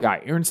strikeout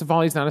guy. Aaron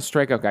Savali's not a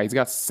strikeout guy. He's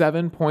got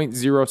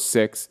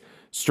 7.06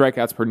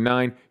 strikeouts per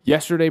 9.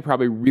 Yesterday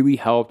probably really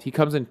helped. He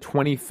comes in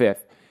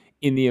 25th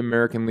in the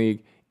American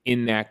League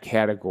in that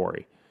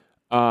category.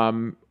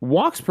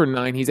 Walks per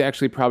 9, he's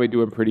actually probably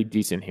doing pretty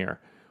decent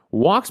here.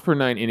 Walks per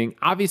 9 inning,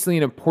 obviously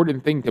an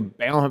important thing to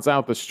balance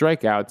out the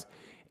strikeouts.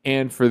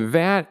 And for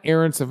that,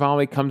 Aaron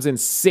Savali comes in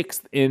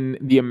 6th in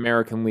the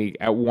American League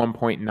at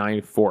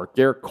 1.94.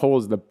 Garrett Cole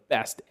is the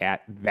best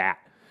at that.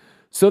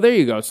 So there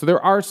you go. So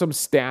there are some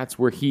stats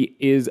where he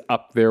is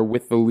up there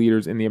with the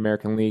leaders in the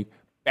American League.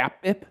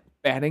 BABIP,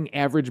 batting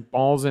average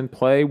balls in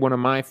play, one of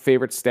my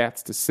favorite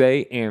stats to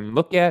say and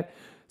look at.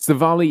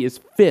 Savali is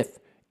 5th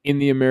in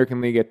the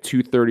American League at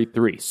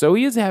 233. So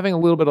he is having a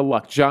little bit of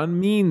luck. John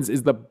Means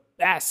is the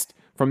best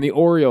from the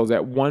Orioles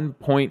at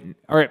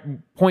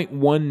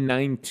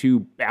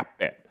 0.192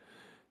 BABIP.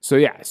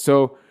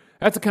 So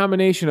that's a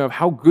combination of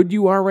how good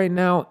you are right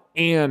now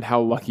and how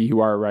lucky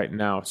you are right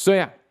now. So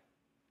yeah,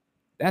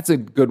 that's a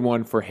good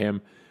one for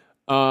him.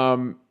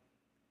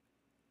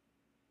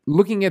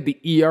 Looking at the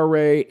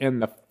ERA and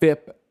the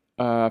FIP,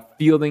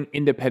 fielding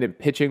independent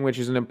pitching, which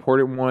is an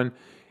important one,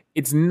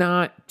 it's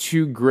not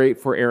too great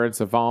for Aaron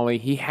Savali.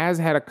 He has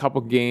had a couple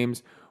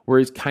games where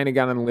he's kind of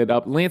gotten lit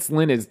up. Lance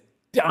Lynn is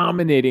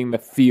dominating the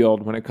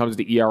field when it comes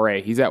to ERA.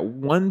 He's at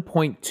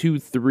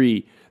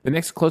 1.23. The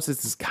next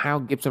closest is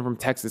Kyle Gibson from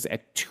Texas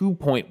at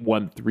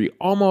 2.13.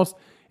 Almost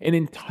an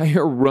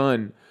entire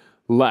run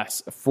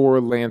less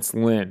for Lance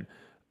Lynn.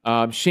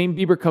 Shane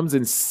Bieber comes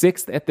in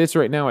 6th at this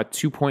right now at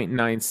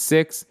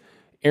 2.96.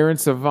 Aaron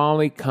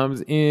Savali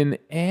comes in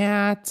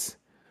at,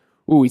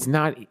 he's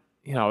not,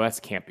 that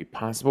can't be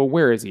possible.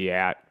 Where is he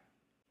at?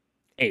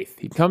 eighth.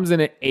 He comes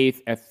in at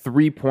eighth at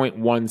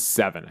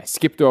 3.17. I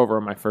skipped over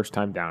my first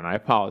time down. I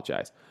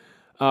apologize.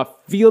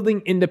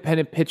 Fielding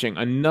independent pitching,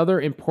 another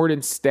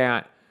important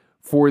stat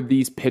for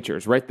these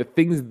pitchers, right? The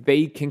things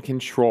they can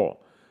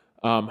control.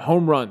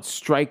 Home runs,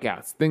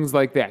 strikeouts, things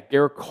like that.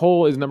 Garrett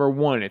Cole is number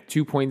one at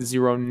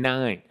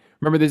 2.09.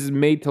 Remember, this is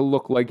made to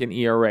look like an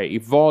ERA.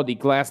 Eovaldi,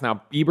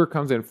 Glasnow, Bieber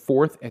comes in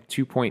fourth at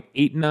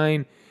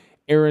 2.89.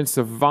 Aaron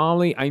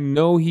Civale, I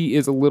know he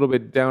is a little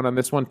bit down on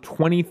this one,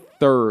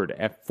 23rd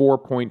at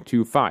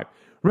 4.25.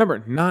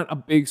 Remember, not a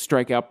big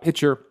strikeout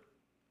pitcher.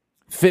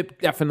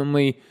 FIP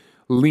definitely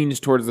leans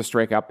towards the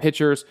strikeout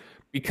pitchers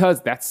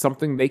because that's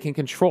something they can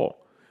control.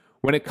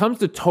 When it comes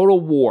to total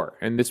WAR,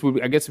 and this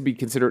would, I guess, would be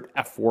considered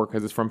F4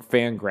 because it's from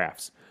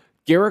Fangraphs,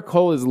 Garrett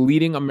Cole is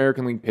leading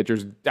American League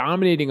pitchers,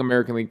 dominating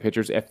American League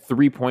pitchers at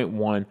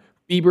 3.1.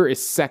 Bieber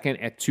is second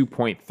at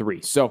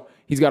 2.3. So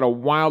he's got a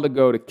while to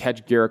go to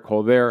catch Garrett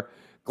Cole there.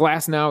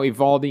 Glasnow,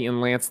 Eovaldi,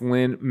 and Lance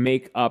Lynn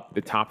make up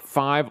the top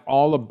five,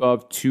 all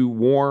above 2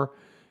 WAR.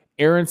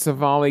 Aaron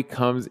Civale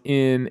comes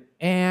in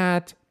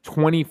at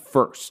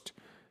 21st,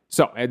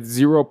 so at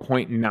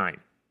 0.9.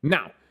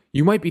 Now,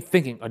 you might be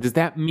thinking, does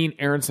that mean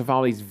Aaron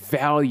Civale's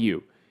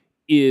value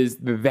is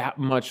that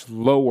much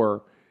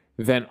lower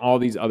than all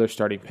these other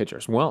starting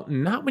pitchers? Well,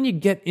 not when you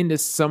get into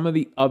some of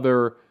the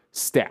other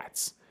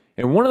stats.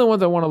 And one of the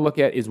ones I want to look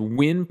at is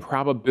win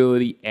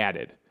probability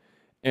added.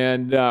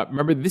 And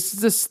remember, this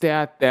is a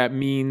stat that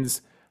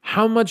means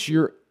how much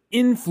you're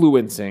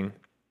influencing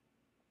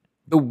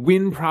the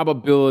win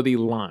probability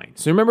line.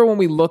 So remember when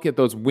we look at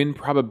those win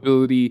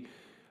probability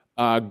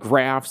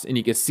graphs, and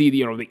you can see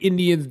the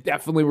Indians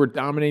definitely were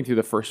dominating through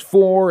the first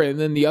 4, and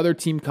then the other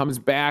team comes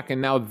back,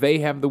 and now they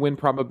have the win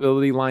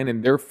probability line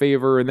in their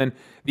favor, and then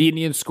the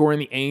Indians score in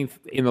the 8th,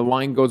 and the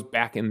line goes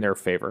back in their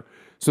favor.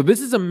 So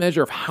this is a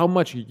measure of how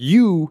much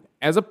you,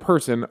 as a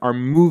person, are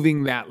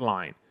moving that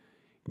line.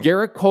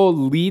 Garrett Cole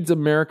leads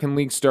American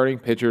League starting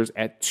pitchers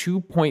at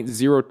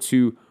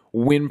 2.02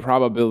 win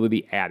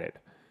probability added.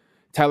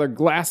 Tyler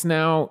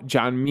Glasnow,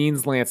 John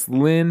Means, Lance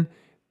Lynn,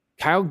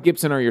 Kyle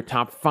Gibson are your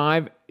top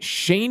 5.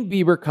 Shane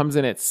Bieber comes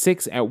in at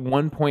 6 at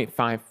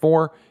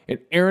 1.54, and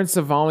Aaron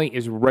Civale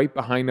is right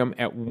behind him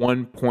at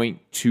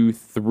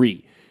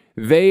 1.23.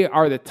 They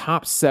are the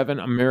top 7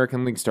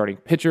 American League starting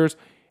pitchers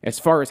as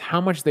far as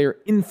how much they are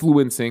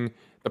influencing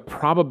the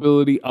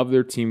probability of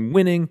their team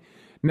winning.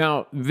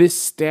 Now, this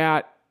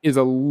stat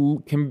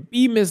can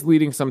be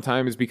misleading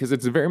sometimes because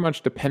it's very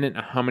much dependent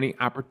on how many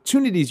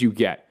opportunities you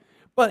get.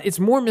 But it's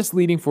more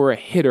misleading for a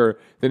hitter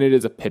than it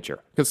is a pitcher,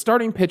 because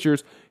starting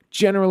pitchers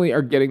generally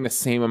are getting the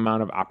same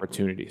amount of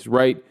opportunities,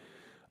 right?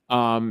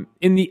 In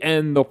the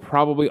end, they'll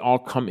probably all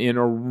come in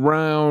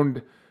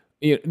around,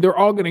 they're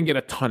all going to get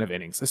a ton of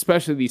innings,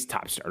 especially these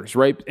top starters,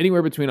 right?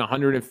 Anywhere between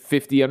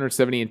 150,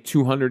 170, and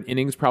 200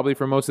 innings probably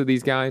for most of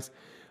these guys.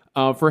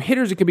 For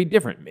hitters, it could be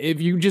different.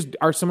 If you just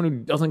are someone who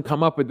doesn't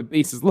come up with the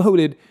bases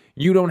loaded,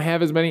 you don't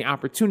have as many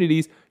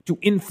opportunities to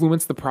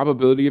influence the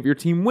probability of your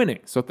team winning.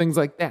 So things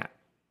like that.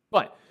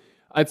 But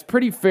it's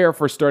pretty fair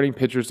for starting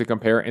pitchers to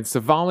compare, and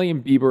Civale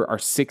and Bieber are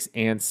 6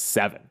 and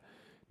 7.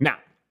 Now,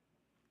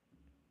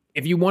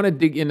 if you want to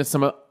dig into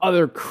some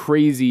other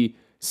crazy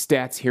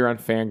stats here on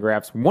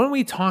Fangraphs, one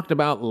we talked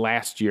about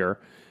last year,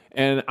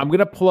 and I'm going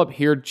to pull up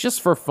here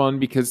just for fun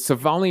because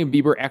Civale and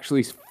Bieber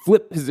actually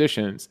flip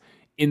positions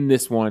in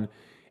this one.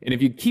 And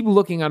if you keep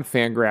looking on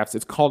Fangraphs,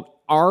 it's called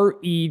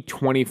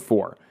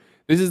RE24.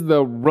 This is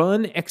the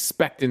run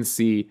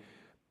expectancy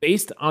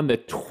based on the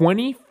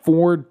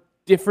 24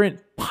 different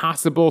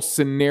possible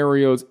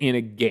scenarios in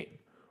a game,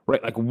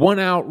 right? Like 1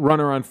 out,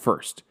 runner on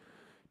first,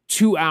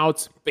 2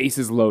 outs,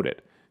 bases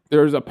loaded.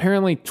 There's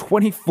apparently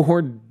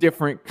 24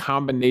 different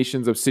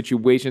combinations of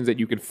situations that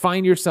you could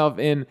find yourself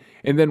in,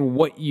 and then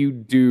what you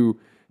do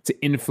to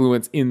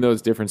influence in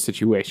those different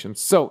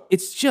situations. So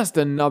it's just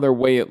another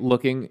way at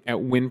looking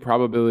at win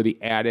probability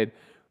added,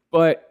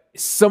 but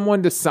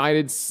someone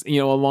decided,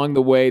 along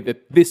the way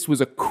that this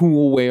was a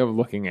cool way of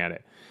looking at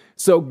it.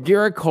 So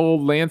Garrett Cole,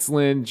 Lance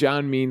Lynn,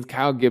 John Means,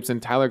 Kyle Gibson,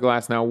 Tyler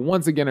Glasnow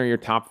once again are your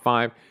top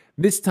 5.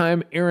 This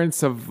time, Aaron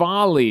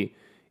Civale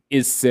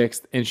is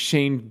 6th, and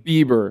Shane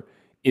Bieber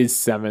is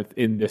 7th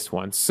in this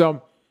one.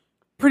 So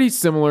pretty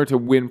similar to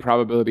win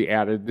probability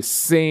added, the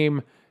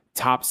same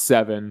top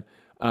 7,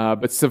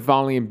 but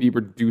Civale and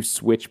Bieber do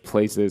switch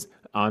places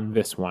on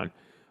this one.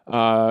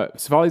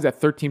 Civale's at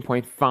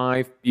 13.5,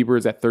 Bieber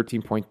is at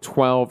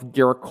 13.12,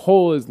 Garrett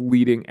Cole is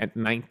leading at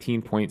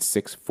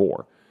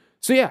 19.64.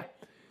 So yeah,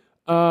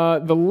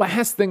 the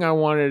last thing I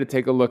wanted to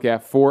take a look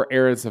at for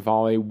Aaron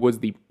Civale was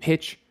the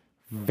pitch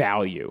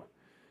value.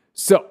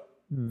 So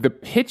the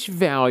pitch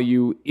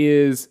value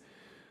is,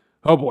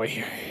 oh boy,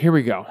 here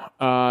we go.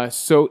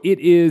 So it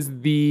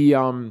is the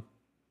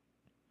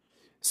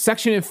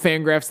section in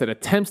Fangraphs that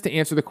attempts to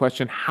answer the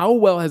question, how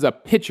well has a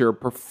pitcher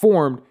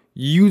performed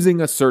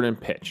using a certain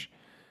pitch?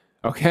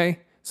 Okay,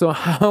 so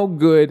how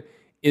good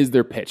is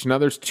their pitch? Now,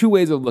 there's 2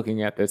 ways of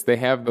looking at this. They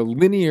have the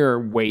linear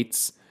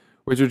weights,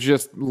 which are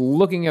just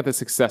looking at the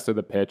success of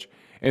the pitch.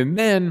 And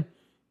then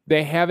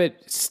they have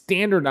it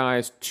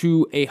standardized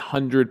to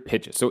 100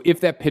 pitches. So if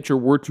that pitcher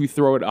were to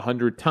throw it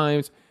 100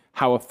 times,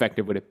 how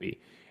effective would it be?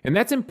 And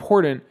that's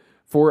important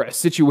for a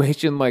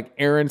situation like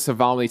Aaron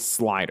Civale's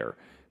slider,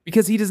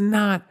 because he does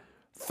not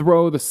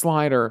throw the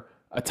slider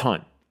a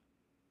ton.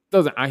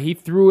 Doesn't. He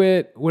threw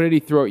it, what did he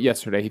throw it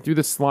yesterday? He threw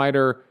the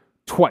slider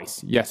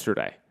twice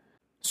yesterday.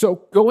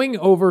 So going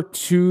over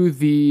to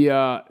the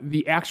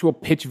actual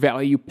pitch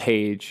value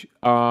page,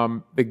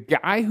 the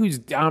guy who's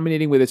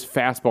dominating with his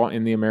fastball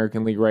in the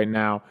American League right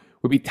now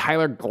would be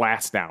Tyler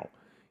Glasnow.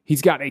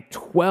 He's got a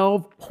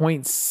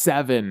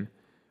 12.7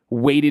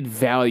 weighted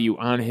value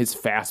on his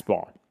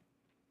fastball,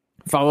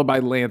 followed by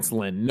Lance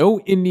Lynn. No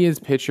Indians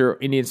pitcher,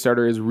 Indian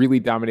starter is really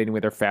dominating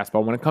with their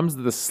fastball. When it comes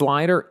to the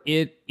slider,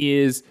 it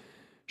is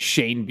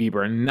Shane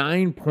Bieber,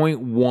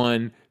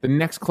 9.1. The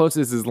next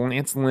closest is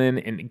Lance Lynn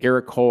and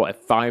Garrett Cole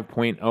at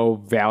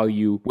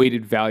 5.0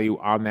 weighted value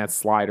on that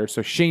slider.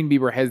 So Shane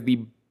Bieber has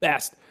the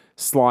best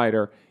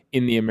slider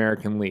in the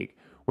American League.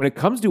 When it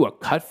comes to a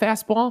cut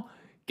fastball,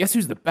 guess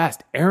who's the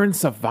best? Aaron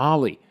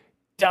Civale,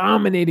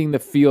 dominating the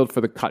field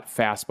for the cut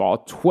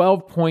fastball.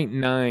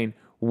 12.9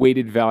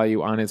 weighted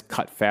value on his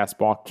cut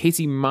fastball.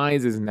 Casey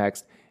Mize is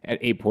next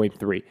at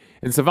 8.3.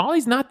 And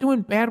Civale's not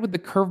doing bad with the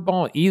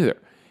curveball either.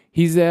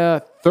 He's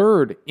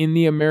third in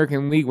the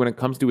American League when it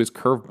comes to his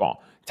curveball.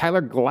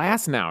 Tyler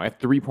Glasnow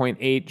at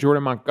 3.8,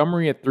 Jordan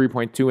Montgomery at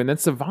 3.2, and then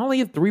Civale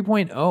at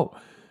 3.0.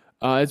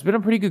 It's been a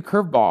pretty good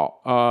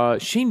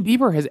curveball. Shane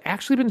Bieber has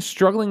actually been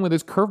struggling with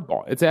his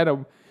curveball. It's at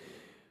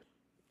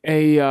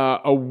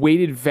a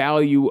weighted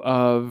value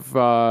of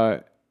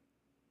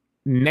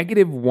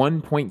negative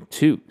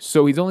 1.2.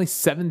 So he's only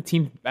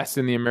 17th best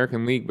in the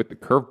American League with the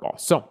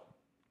curveball. So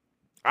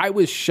I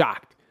was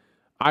shocked.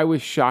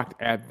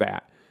 At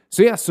that.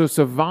 So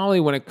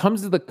Civale, when it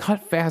comes to the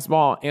cut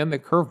fastball and the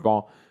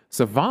curveball,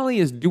 Civale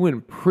is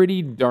doing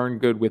pretty darn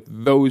good with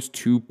those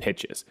two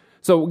pitches.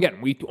 So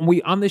again,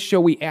 we on this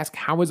show, we ask,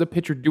 how is a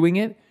pitcher doing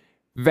it?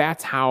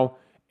 That's how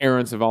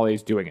Aaron Civale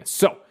is doing it.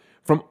 So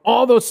from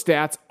all those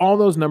stats, all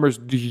those numbers,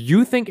 do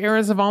you think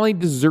Aaron Civale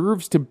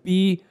deserves to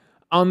be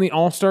on the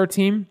All-Star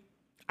team?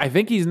 I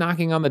think he's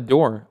knocking on the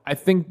door. I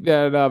think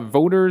that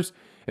voters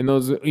and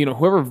those,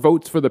 whoever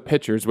votes for the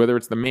pitchers, whether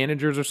it's the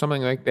managers or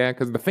something like that,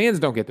 because the fans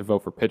don't get to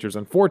vote for pitchers,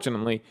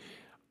 unfortunately,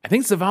 I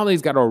think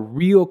Civale's got a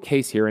real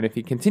case here. And if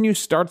he continues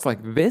starts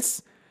like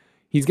this,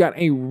 he's got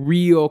a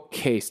real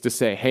case to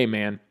say, hey,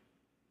 man,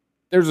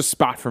 there's a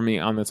spot for me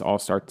on this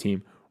All-Star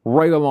team,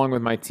 right along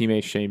with my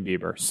teammate Shane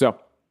Bieber. So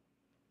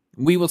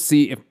we will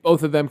see if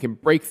both of them can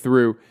break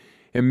through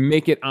and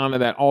make it onto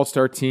that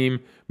All-Star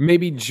team,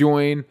 maybe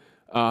join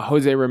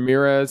Jose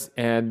Ramirez,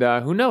 and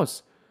who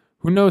knows?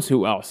 Who knows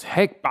who else?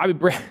 Heck, if Bobby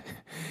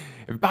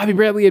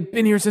Bradley had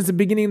been here since the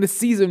beginning of the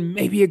season,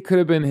 maybe it could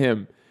have been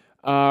him.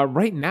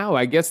 Right now,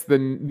 I guess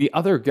the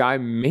other guy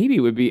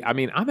maybe would be,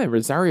 Ahmed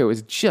Rosario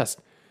is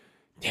just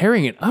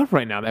tearing it up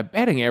right now. That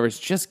batting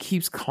average just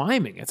keeps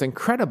climbing. It's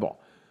incredible.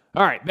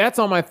 All right, that's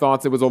all my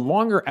thoughts. It was a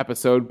longer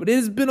episode, but it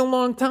has been a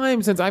long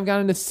time since I've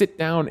gotten to sit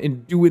down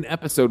and do an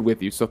episode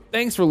with you. So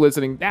thanks for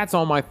listening. That's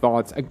all my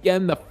thoughts.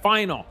 Again, the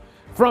final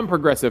from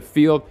Progressive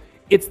Field.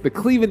 It's the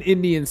Cleveland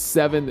Indians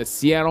 7, the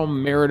Seattle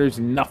Mariners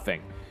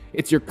nothing.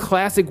 It's your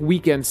classic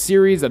weekend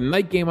series, a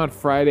night game on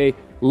Friday,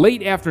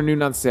 late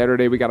afternoon on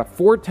Saturday. We got a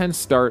 4:10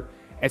 start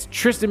as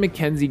Tristan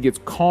McKenzie gets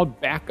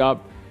called back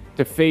up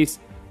to face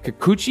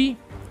Kikuchi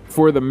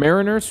for the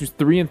Mariners, who's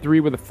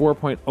 3-3 with a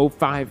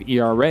 4.05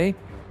 ERA.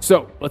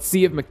 So let's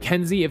see if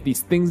McKenzie, if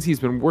these things he's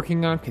been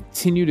working on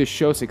continue to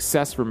show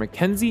success for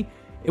McKenzie.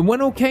 It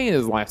went okay in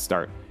his last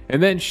start.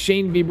 And then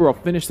Shane Bieber will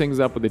finish things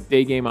up with a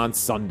day game on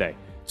Sunday.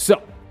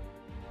 So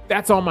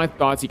that's all my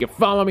thoughts. You can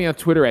follow me on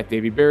Twitter at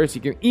Davey Barris.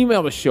 You can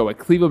email the show at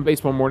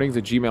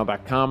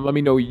clevelandbaseballmornings@gmail.com. Let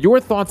me know your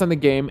thoughts on the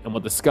game, and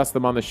we'll discuss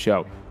them on the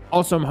show.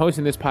 Also, I'm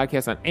hosting this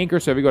podcast on Anchor,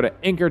 so if you go to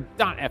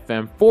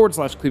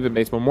anchor.fm/Cleveland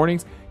Baseball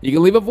Mornings, you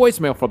can leave a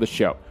voicemail for the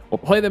show. We'll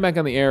play them back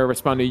on the air,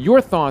 respond to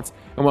your thoughts,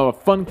 and we'll have a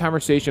fun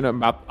conversation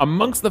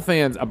amongst the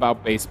fans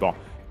about baseball.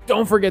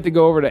 Don't forget to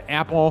go over to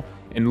Apple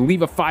and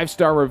leave a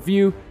 5-star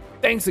review.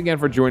 Thanks again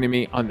for joining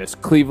me on this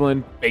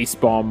Cleveland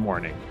Baseball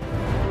Morning.